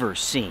ever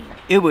seen.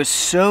 It was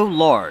so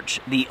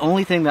large, the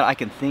only thing that I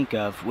can think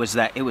of was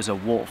that it was a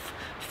wolf.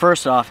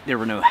 First off, there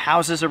were no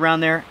houses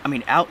around there. I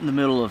mean, out in the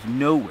middle of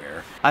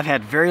nowhere. I've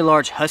had very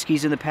large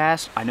huskies in the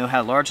past. I know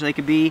how large they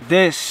could be.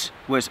 This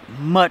was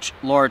much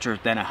larger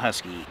than a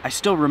husky. I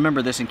still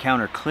remember this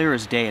encounter clear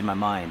as day in my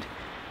mind.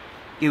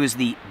 It was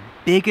the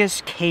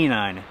biggest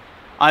canine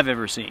I've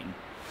ever seen.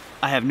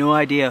 I have no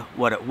idea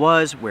what it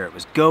was, where it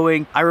was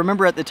going. I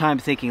remember at the time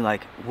thinking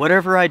like,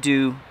 whatever I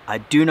do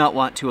not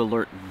want to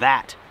alert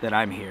that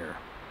I'm here.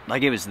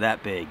 Like it was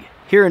that big.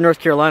 Here in North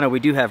Carolina, we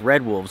do have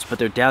red wolves, but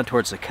they're down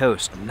towards the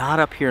coast, not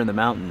up here in the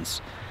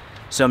mountains.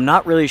 So I'm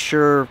not really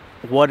sure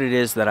what it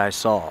is that I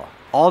saw.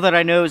 All that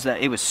I know is that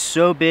it was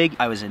so big,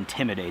 I was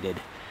intimidated.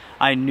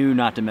 I knew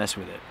not to mess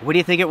with it. What do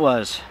you think it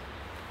was?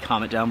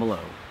 Comment down below.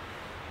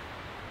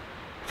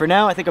 For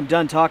now, I think I'm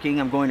done talking.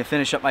 I'm going to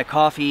finish up my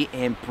coffee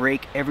and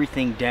break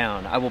everything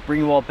down. I will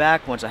bring you all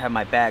back once I have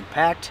my bag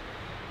packed.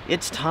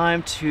 It's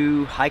time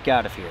to hike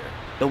out of here.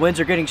 The winds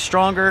are getting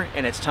stronger,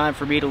 and it's time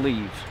for me to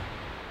leave.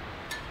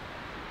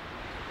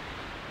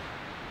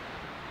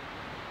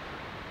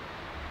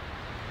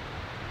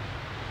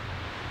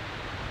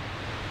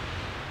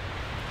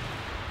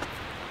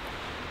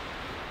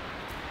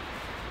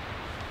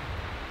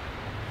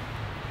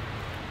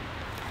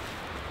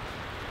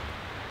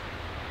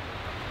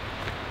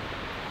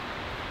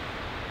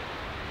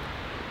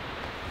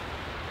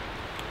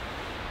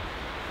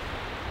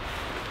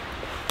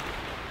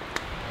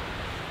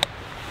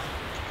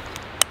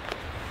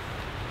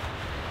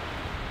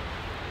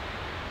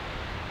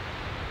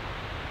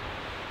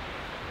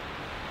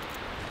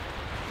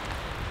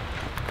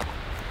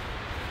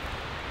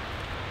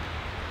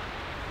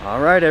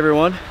 Alright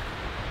everyone,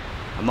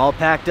 I'm all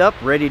packed up,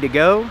 ready to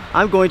go.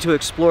 I'm going to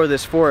explore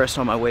this forest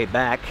on my way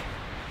back.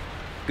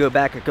 go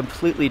back a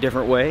completely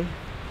different way.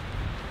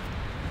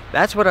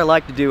 That's what I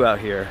like to do out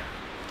here.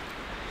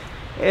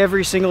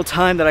 Every single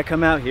time that I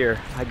come out here,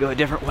 I go a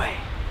different way.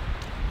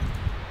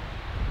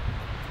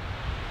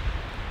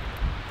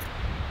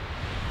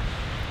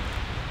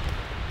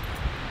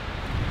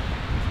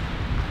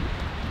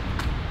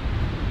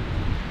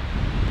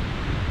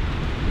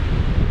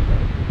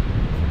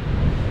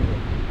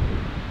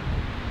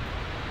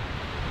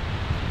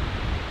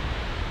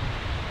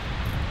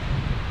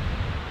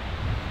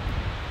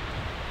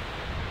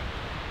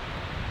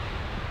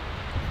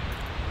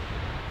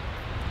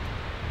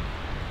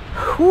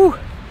 Whew.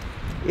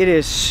 It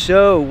is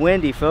so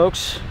windy,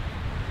 folks.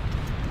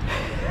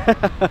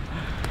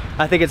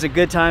 I think it's a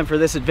good time for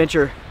this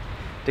adventure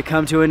to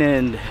come to an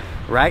end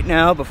right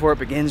now before it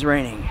begins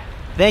raining.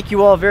 Thank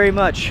you all very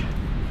much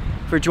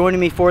for joining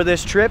me for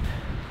this trip.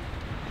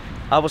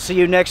 I will see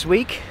you next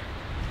week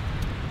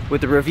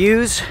with the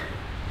reviews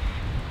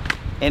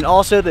and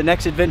also the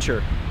next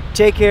adventure.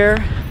 Take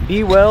care,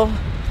 be well,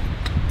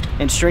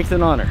 and strength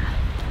and honor.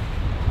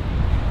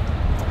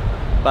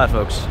 Bye,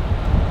 folks.